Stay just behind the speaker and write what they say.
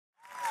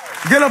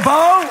Get a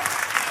bow,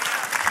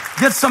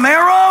 get some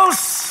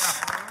arrows,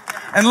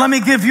 and let me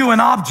give you an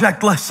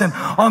object lesson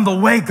on the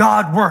way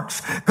God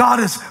works. God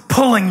is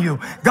pulling you.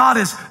 God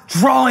is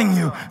drawing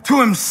you to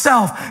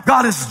himself.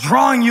 God is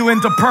drawing you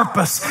into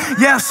purpose.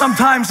 Yes,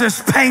 sometimes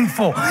it's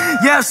painful.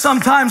 Yes,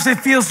 sometimes it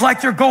feels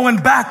like you're going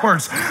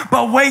backwards.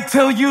 But wait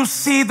till you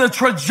see the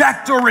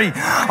trajectory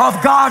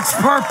of God's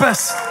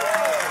purpose.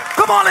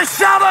 Come on and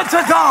shout out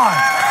to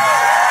God.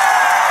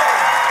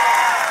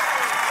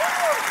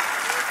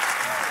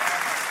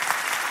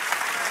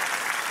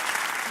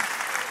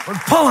 But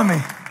pulling me.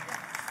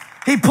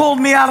 He pulled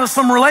me out of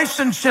some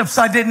relationships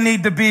I didn't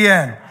need to be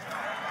in.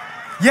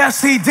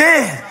 Yes, he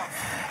did.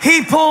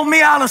 He pulled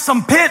me out of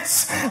some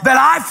pits that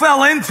I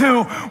fell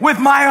into with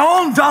my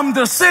own dumb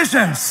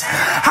decisions.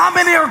 How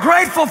many are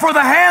grateful for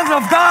the hand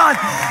of God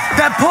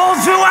that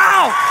pulls you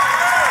out?